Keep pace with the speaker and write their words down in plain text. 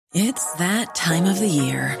It's that time of the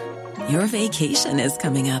year. Your vacation is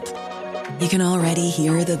coming up. You can already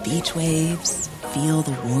hear the beach waves, feel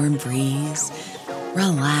the warm breeze,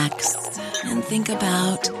 relax, and think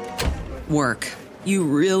about work. You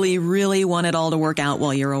really, really want it all to work out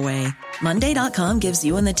while you're away. Monday.com gives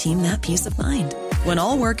you and the team that peace of mind. When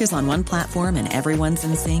all work is on one platform and everyone's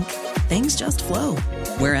in sync, things just flow.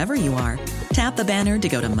 Wherever you are, tap the banner to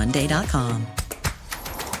go to Monday.com.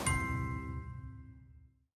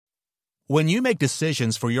 When you make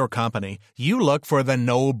decisions for your company, you look for the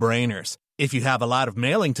no-brainers. If you have a lot of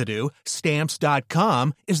mailing to do,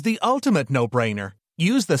 Stamps.com is the ultimate no-brainer.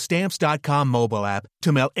 Use the Stamps.com mobile app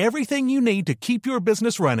to mail everything you need to keep your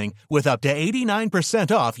business running with up to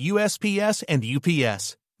 89% off USPS and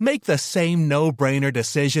UPS. Make the same no-brainer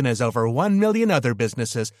decision as over 1 million other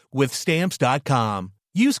businesses with Stamps.com.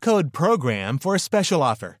 Use code PROGRAM for a special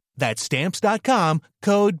offer. That's Stamps.com,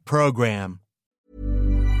 code PROGRAM.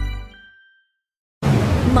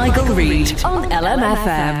 Michael Reid on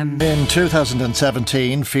LMFM. In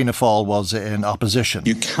 2017, Fianna Fáil was in opposition.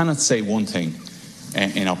 You cannot say one thing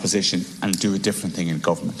in opposition and do a different thing in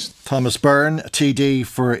government. Thomas Byrne, TD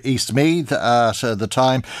for Eastmeath at the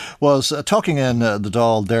time, was talking in the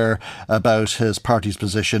Dáil there about his party's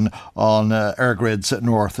position on EirGrid's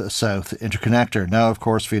North-South interconnector. Now, of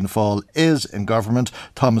course, Fianna Fáil is in government.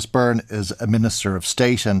 Thomas Byrne is a Minister of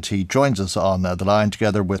State and he joins us on the line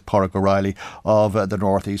together with Pádraig O'Reilly of the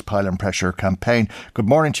North East Pile and Pressure campaign. Good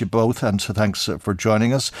morning to you both and thanks for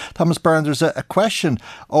joining us. Thomas Byrne, there's a question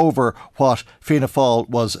over what Fianna Fáil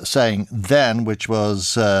was saying then, which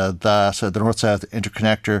was that the North-South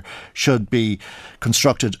interconnector should be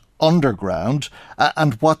constructed underground,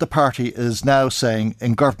 and what the party is now saying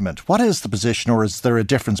in government. What is the position, or is there a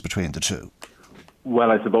difference between the two?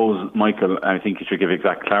 Well, I suppose, Michael, I think you should give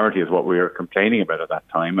exact clarity as what we were complaining about at that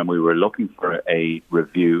time, and we were looking for a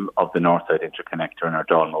review of the North-South interconnector in our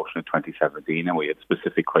Dáil motion in 2017, and we had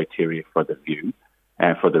specific criteria for the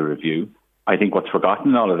review. I think what's forgotten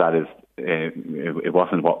in all of that is it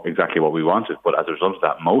wasn't exactly what we wanted, but as a result of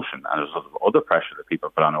that motion and as a result of other pressure that people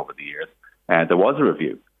put on over the years, there was a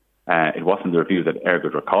review. It wasn't the review that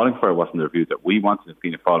EirGrid were calling for, it wasn't the review that we wanted in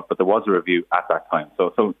Fianna Fáil, but there was a review at that time.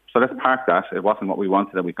 So let's park that. It wasn't what we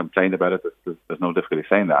wanted and we complained about it. There's no difficulty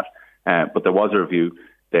saying that. But there was a review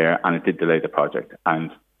there and it did delay the project,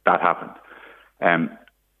 and that happened.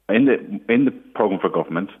 In the programme for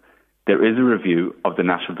government, there is a review of the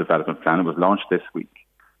National Development Plan. It was launched this week.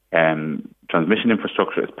 Transmission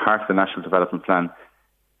infrastructure is part of the National Development Plan.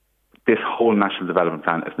 This whole National Development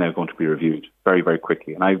Plan is now going to be reviewed very, very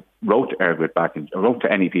quickly. And I wrote to EirGrid wrote to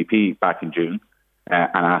NEPP back in June and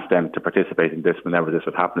asked them to participate in this whenever this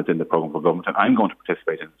would happen. It's in the programme for government, and I'm going to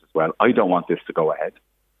participate in this as well. I don't want this to go ahead.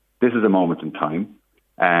 This is a moment in time.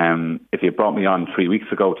 If you brought me on 3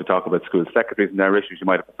 weeks ago to talk about school secretaries and their issues, you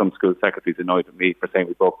might have some school secretaries annoyed with me for saying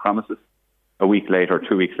we broke promises. A week later,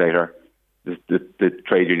 2 weeks later, the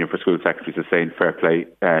trade union for school secretaries is saying fair play,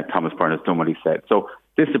 Thomas Byrne has done what he said. So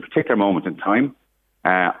this is a particular moment in time.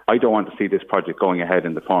 I don't want to see this project going ahead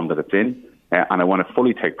in the form that it's in, and I want to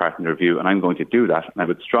fully take part in the review, and I'm going to do that. And I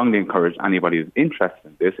would strongly encourage anybody who's interested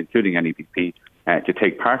in this, including NEPP, to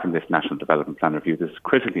take part in this National Development Plan review. This is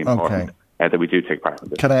critically important that we do take part in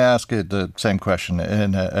this. Can I ask you the same question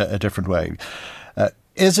in a different way?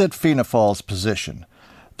 Is it Fianna Fáil's position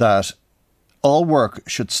that all work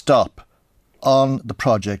should stop on the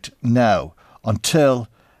project now until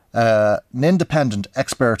an independent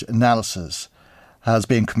expert analysis has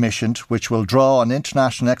been commissioned, which will draw on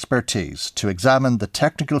international expertise to examine the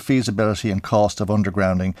technical feasibility and cost of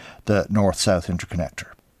undergrounding the North-South interconnector?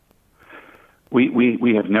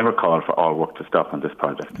 We have never called for all work to stop on this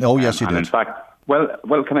project. Oh, yes, you did. And in fact,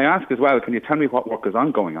 well, can I ask as well, can you tell me what work is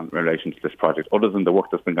ongoing in relation to this project, other than the work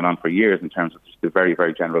that's been going on for years in terms of just the very,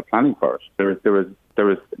 very general planning for it?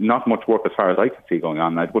 There is not much work as far as I can see going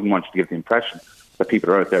on. I wouldn't want you to give the impression that people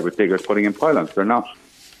are out there with diggers putting in pylons. They're not.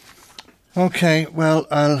 OK, well,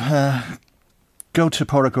 I'll go to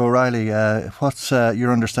Pádraig O'Reilly. What's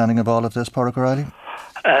your understanding of all of this, Pádraig O'Reilly?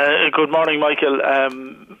 Good morning, Michael.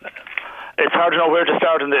 It's hard to know where to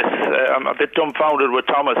start in this. I'm a bit dumbfounded with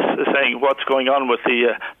Thomas saying what's going on with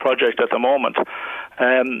the project at the moment.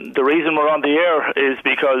 The reason we're on the air is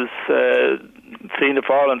because Fianna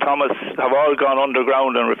Fáil and Thomas have all gone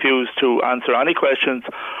underground and refused to answer any questions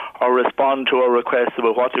or respond to our requests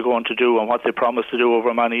about what they're going to do and what they promised to do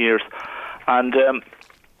over many years. And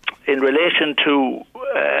in relation to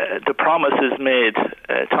the promises made,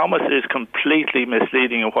 Thomas is completely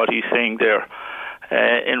misleading in what he's saying there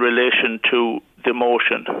in relation to the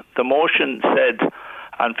motion. The motion said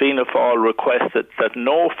and Fianna Fáil requested that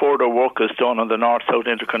no further work is done on the North-South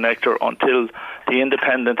Interconnector until the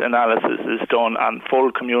independent analysis is done and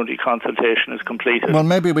full community consultation is completed. Well,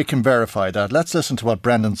 maybe we can verify that. Let's listen to what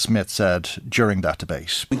Brendan Smith said during that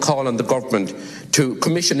debate. We call on the government to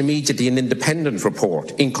commission immediately an independent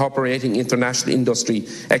report incorporating international industry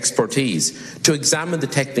expertise to examine the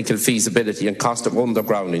technical feasibility and cost of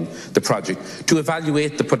undergrounding the project, to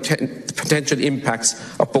evaluate the potential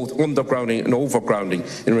impacts of both undergrounding and overgrounding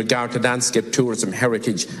in regard to landscape tourism,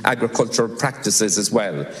 heritage, agricultural practices as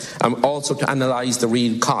well, and also to analyse the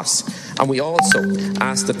real costs. And we also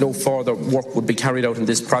ask that no further work would be carried out in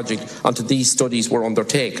this project until these studies were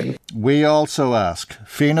undertaken. We also ask,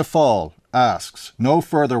 Fianna Fáil asks, no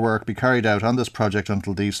further work be carried out on this project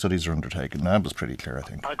until these studies are undertaken. That was pretty clear, I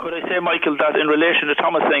think. Could I say, Michael, that in relation to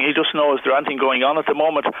Thomas saying he just knows there anything going on at the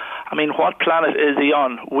moment, I mean, what planet is he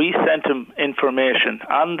on? We sent him information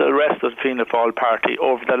and the rest of the Fianna Fáil party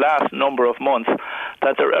over the last number of months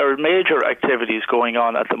that there are major activities going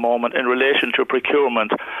on at the moment in relation to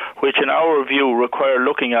procurement, which in our view require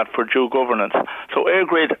looking at for due governance. So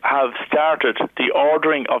EirGrid have started the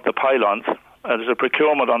ordering of the pylons. There's a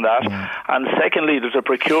procurement on that. And secondly, there's a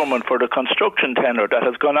procurement for the construction tender that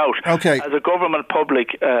has gone out. Okay. As a government public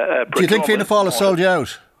procurement. Do you think Fianna Fáil has sold you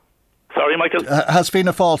out? Sorry, Michael? Has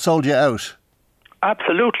Fianna Fáil sold you out?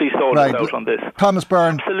 Absolutely sold us out on this. Thomas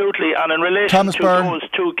Byrne. Absolutely. And in relation to those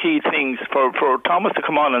two key things, for Thomas to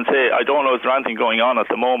come on and say, I don't know if there's anything going on at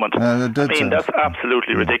the moment, that's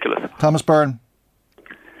absolutely ridiculous. Thomas Byrne.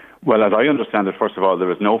 Well, as I understand it, first of all,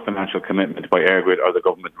 there is no financial commitment by EirGrid or the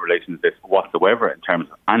government in relation to this whatsoever in terms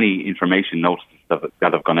of any information notices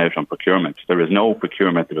that have gone out on procurement. There is no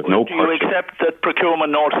procurement, there is no purchase. Do you accept that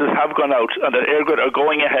procurement notices have gone out and that EirGrid are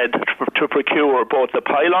going ahead to procure both the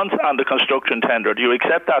pylons and the construction tender? Do you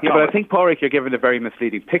accept that, Yeah, but I think, Pádraig, you're giving a very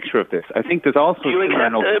misleading picture of this. I think there's also... Do you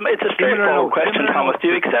accept, it's a straightforward question, Thomas. Do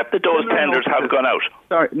you accept that those tenders have gone out?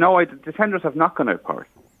 Sorry, no, the tenders have not gone out, Pádraig.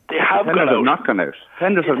 They have gone out. Tenders have not gone out.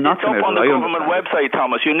 Tenders have not gone out. It's up on the government website,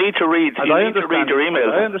 Thomas. You need to read. You need to read your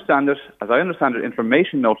emails. As I understand it,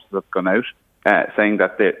 information notices have gone out saying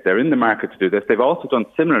that they're in the market to do this. They've also done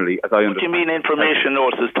similarly, as I understand. What do you mean information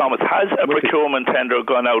notices, Thomas? Has a procurement tender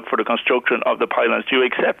gone out for the construction of the pylons? Do you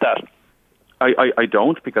accept that? I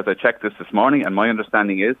don't, because I checked this morning, and my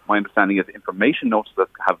understanding is information notices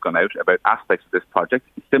have gone out about aspects of this project.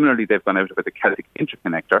 Similarly, they've gone out about the Celtic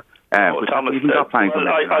Interconnector. Thomas,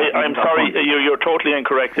 I'm sorry, you're totally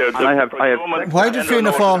incorrect there. Why did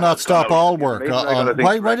Fianna Fáil not stop all work on?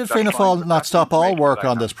 Why did Fianna Fáil not stop all work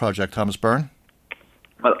on this project, Thomas Byrne?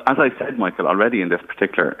 Well, as I said, Michael, already in this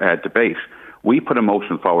particular debate, we put a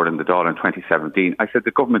motion forward in the Dáil in 2017. I said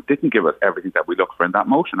the government didn't give us everything that we looked for in that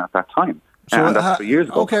motion at that time. And that's 3 years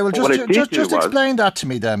ago. Okay, well, just explain that to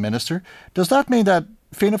me then, Minister. Does that mean that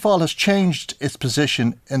Fianna Fáil has changed its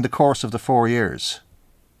position in the course of the 4 years?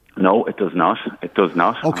 No, it does not. It does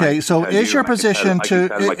not. Okay, so is your position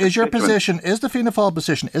is the Fianna Fáil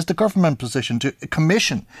position, is the government position to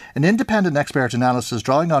commission an independent expert analysis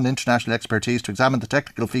drawing on international expertise to examine the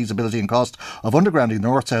technical feasibility and cost of undergrounding the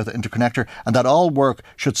North-South Interconnector, and that all work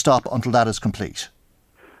should stop until that is complete?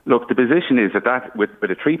 Look, the position is that with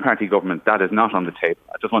a three-party government, that is not on the table.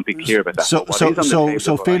 I just want to be clear about that. So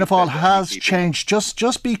Fianna Fáil has changed.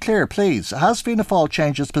 Just be clear, please. Has Fianna Fáil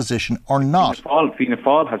changed its position or not? Fianna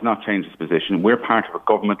Fáil has not changed its position. We're part of a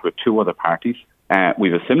government with two other parties. We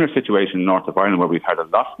have a similar situation in north of Ireland where we've had a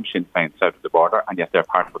lot from Sinn Féin south of the border, and yet they're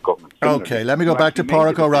part of a government. Okay, let me go back to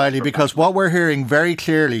Pádraig O'Reilly, because what we're hearing very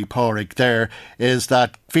clearly, Pádraig, there is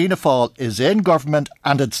that Fianna Fáil is in government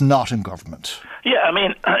and it's not in government. Yeah, I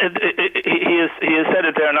mean, he has said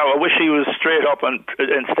it there now. I wish he was straight up and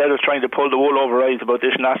instead of trying to pull the wool over eyes about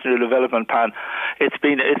this National Development Plan. It's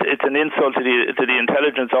an insult to the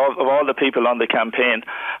intelligence of all the people on the campaign,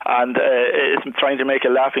 and it's trying to make a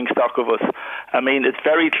laughing stock of us. I mean, it's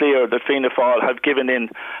very clear that Fianna Fáil have given in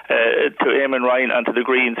to Eamon Ryan and to the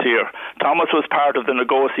Greens here. Thomas was part of the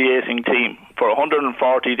negotiating team for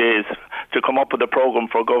 140 days to come up with a programme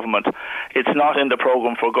for government. It's not in the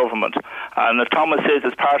programme for government. And if Thomas says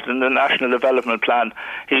it's part of the National Development Plan,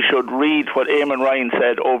 he should read what Eamon Ryan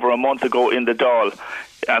said over a month ago in the Dáil.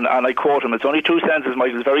 And I quote him, it's only 2 sentences,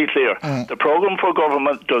 Mike, it's very clear. The programme for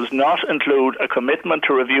government does not include a commitment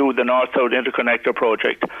to review the North-South Interconnector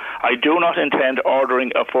project. I do not intend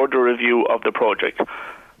ordering a further review of the project.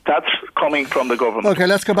 That's coming from the government. Okay,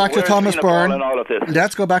 let's go back to Thomas Byrne.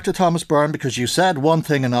 Let's go back to Thomas Byrne, because you said one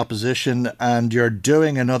thing in opposition and you're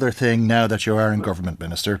doing another thing now that you are in government,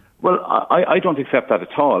 Minister. Well, I don't accept that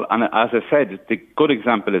at all. And as I said, the good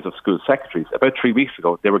example is of school secretaries. About 3 weeks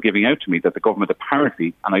ago, they were giving out to me that the government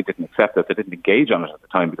apparently, and I didn't accept it, they didn't engage on it at the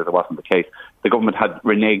time because it wasn't the case, the government had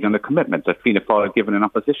reneged on the commitment that Fianna Fáil had given in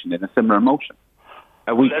opposition in a similar motion.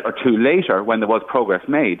 A week or two later, when there was progress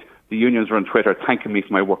made, the unions were on Twitter thanking me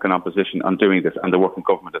for my work in opposition on doing this, and the work in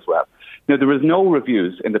government as well. Now, there is no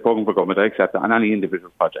reviews in the programme for government, I accept that, on any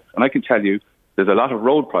individual projects. And I can tell you there's a lot of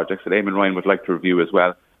road projects that Eamon Ryan would like to review as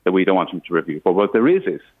well that we don't want him to review. But what there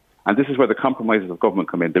is, and this is where the compromises of government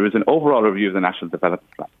come in, there is an overall review of the National Development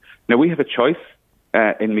Plan. Now, we have a choice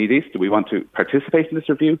in Meath East. Do we want to participate in this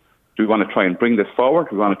review? Do we want to try and bring this forward?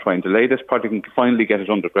 Do we want to try and delay this project and finally get it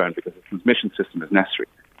underground, because the transmission system is necessary?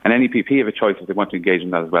 And any NPP have a choice if they want to engage in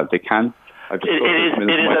that as well. They can. It is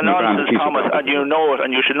a nonsense, Thomas, and you know it,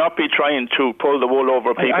 and you should not be trying to pull the wool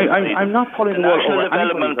over people. I'm not pulling the wool over. The National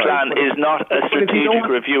Development Plan is not a strategic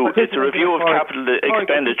review. It's a review of capital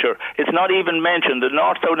expenditure. It's not even mentioned. The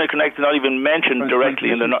North-South Interconnect is not even mentioned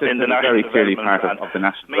directly in the National Development Plan. Of the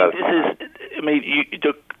National Development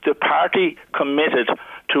Plan. The party committed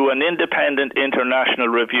to an independent international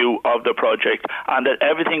review of the project, and that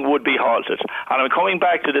everything would be halted. And I'm coming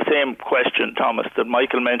back to the same question, Thomas, that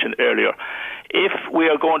Michael mentioned earlier. If we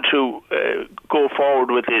are going to go forward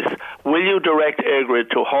with this, will you direct EirGrid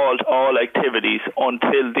to halt all activities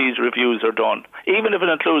until these reviews are done, even if it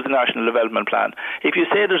includes the National Development Plan? If you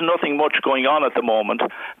say there's nothing much going on at the moment,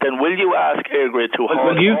 then will you ask EirGrid to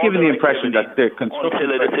halt you've given the impression that the construction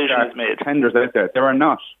until a decision is made? Tenders out there. There are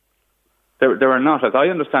not. There are not. As I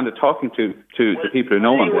understand it, talking to the people who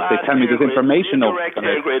know on this, they tell me there's information over it.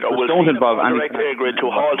 Don't involve any. Direct EirGrid to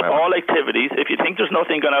halt all activities. If you think there's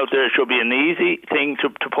nothing going out there, it should be an easy thing to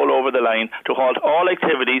pull over the line, to halt all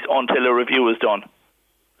activities until a review is done.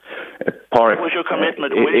 What was your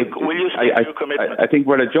commitment? Will you stick to your commitment? I think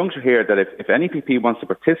we're at a juncture here that if any NPP wants to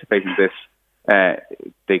participate in this,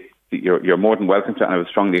 you're more than welcome to, and I would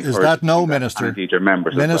strongly encourage. Is that no, Minister? And indeed your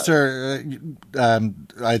members. Minister,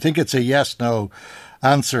 I think it's a yes/no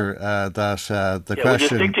answer. The question. Would you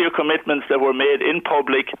stick to your commitments that were made in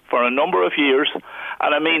public for a number of years?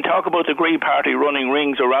 And I mean, talk about the Green Party running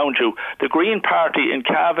rings around you. The Green Party in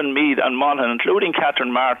Cavan, Meath and Monaghan, including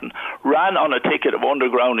Catherine Martin, ran on a ticket of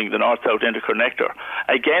undergrounding the North-South Interconnector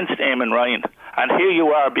against Eamon Ryan. And here you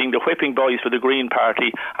are being the whipping boys for the Green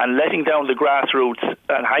Party and letting down the grassroots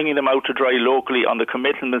and hanging them out to dry locally on the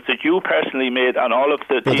commitments that you personally made and all of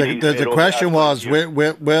the... But the question was,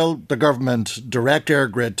 will the government direct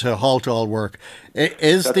EirGrid to halt all work?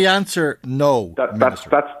 Is the answer no, that's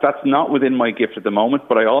not within my gift at the moment,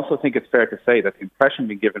 but I also think it's fair to say that the impression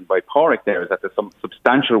being given by Pádraig there is that there's some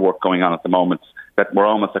substantial work going on at the moment, that we're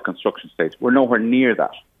almost at construction stage. We're nowhere near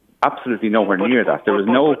that. Absolutely nowhere near that. There is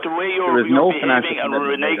no financial and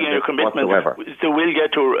reneging your commitment to will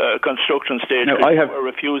get to a construction stage. No,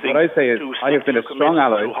 refusing. What I say is, I have been a strong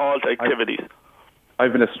ally. To halt activities.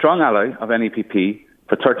 I've been a strong ally of NEPP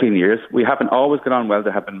for 13 years. We haven't always got on well.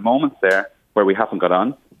 There have been moments there where we haven't got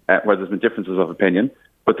on, where there's been differences of opinion.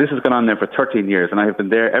 But this has gone on there for 13 years, and I have been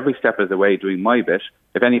there every step of the way doing my bit.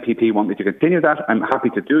 If NEPP want me to continue that, I'm happy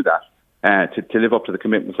to do that. To live up to the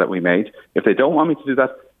commitments that we made. If they don't want me to do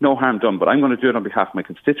that, no harm done. But I'm going to do it on behalf of my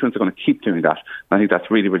constituents. I'm going to keep doing that. And I think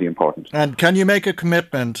that's really, really important. And can you make a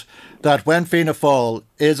commitment that when Fianna Fáil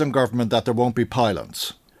is in government, that there won't be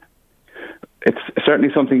pylons? It's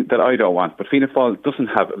certainly something that I don't want. But Fianna Fáil doesn't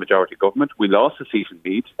have a majority government. We lost a seat in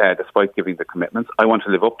Meath, despite giving the commitments. I want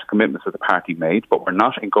to live up to commitments that the party made, but we're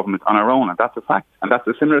not in government on our own, and that's a fact. And that's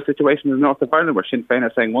a similar situation in the north of Ireland, where Sinn Féin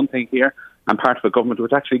are saying one thing here, and part of a government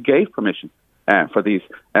which actually gave permission for these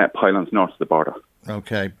pylons north of the border.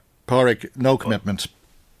 Okay. Pádraig, no commitment.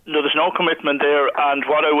 No, there's no commitment there, and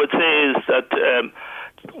what I would say is that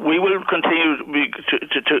we will continue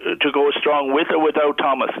to go strong with or without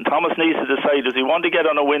Thomas. And Thomas needs to decide, does he want to get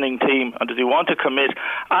on a winning team, and does he want to commit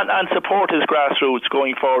and support his grassroots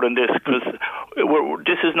going forward in this? Because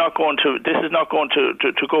this is not going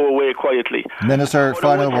to go away quietly. Minister,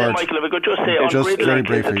 final word. Michael, if I could just say, on GridLink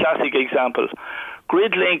is a classic example.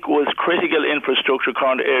 GridLink was critical infrastructure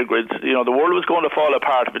according to EirGrid. You know, the world was going to fall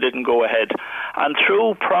apart if it didn't go ahead. And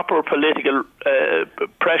through proper political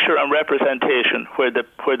pressure and representation, where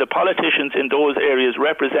the politicians in those areas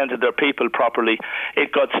represented their people properly,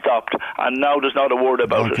 it got stopped. And now there's not a word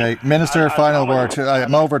about it. Okay, Minister, final word.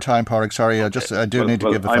 I'm over time, Pádraig. Sorry, I do need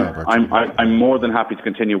to give a final word. I'm more than happy to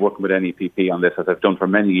continue working with NEPP on this, as I've done for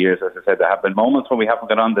many years. As I said, there have been moments when we haven't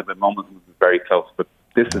got on. There have been moments when we've been very close. But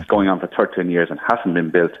This is going on for 13 years and hasn't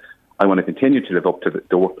been built. I want to continue to live up to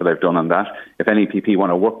the work that I've done on that. If NEPP want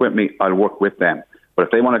to work with me, I'll work with them. But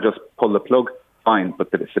if they want to just pull the plug, fine. But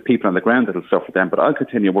it's the people on the ground that will suffer them. But I'll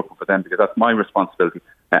continue working for them because that's my responsibility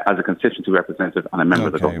as a constituency representative and a member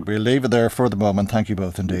of the government. We'll leave it there for the moment. Thank you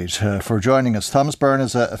both indeed for joining us. Thomas Byrne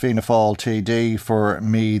is a Fianna Fáil TD for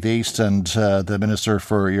Meath East and the Minister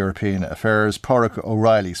for European Affairs. Pádraig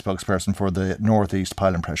O'Reilly, spokesperson for the North East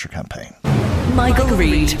Pile and Pressure campaign. Michael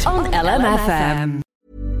Reid on LMFM.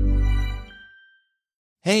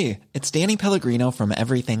 Hey, it's Danny Pellegrino from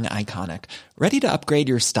Everything Iconic. Ready to upgrade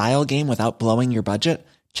your style game without blowing your budget?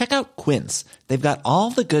 Check out Quince. They've got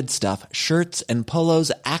all the good stuff, shirts and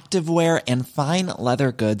polos, activewear, and fine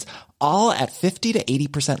leather goods, all at 50 to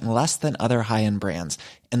 80% less than other high-end brands.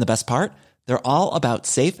 And the best part? They're all about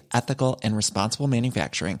safe, ethical, and responsible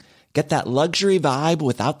manufacturing. Get that luxury vibe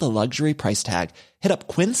without the luxury price tag. Hit up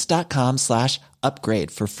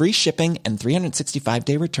quince.com/upgrade for free shipping and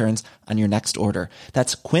 365-day returns on your next order.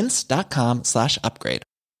 That's quince.com/upgrade.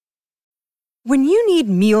 When you need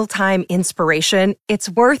mealtime inspiration, it's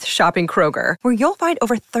worth shopping Kroger, where you'll find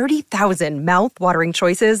over 30,000 mouth-watering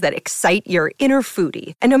choices that excite your inner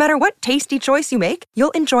foodie. And no matter what tasty choice you make,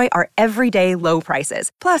 you'll enjoy our everyday low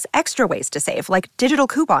prices, plus extra ways to save, like digital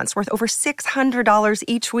coupons worth over $600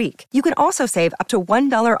 each week. You can also save up to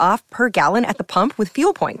 $1 off per gallon at the pump with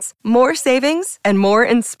fuel points. More savings and more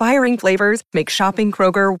inspiring flavors make shopping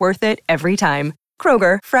Kroger worth it every time.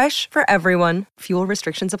 Kroger, fresh for everyone. Fuel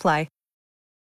restrictions apply.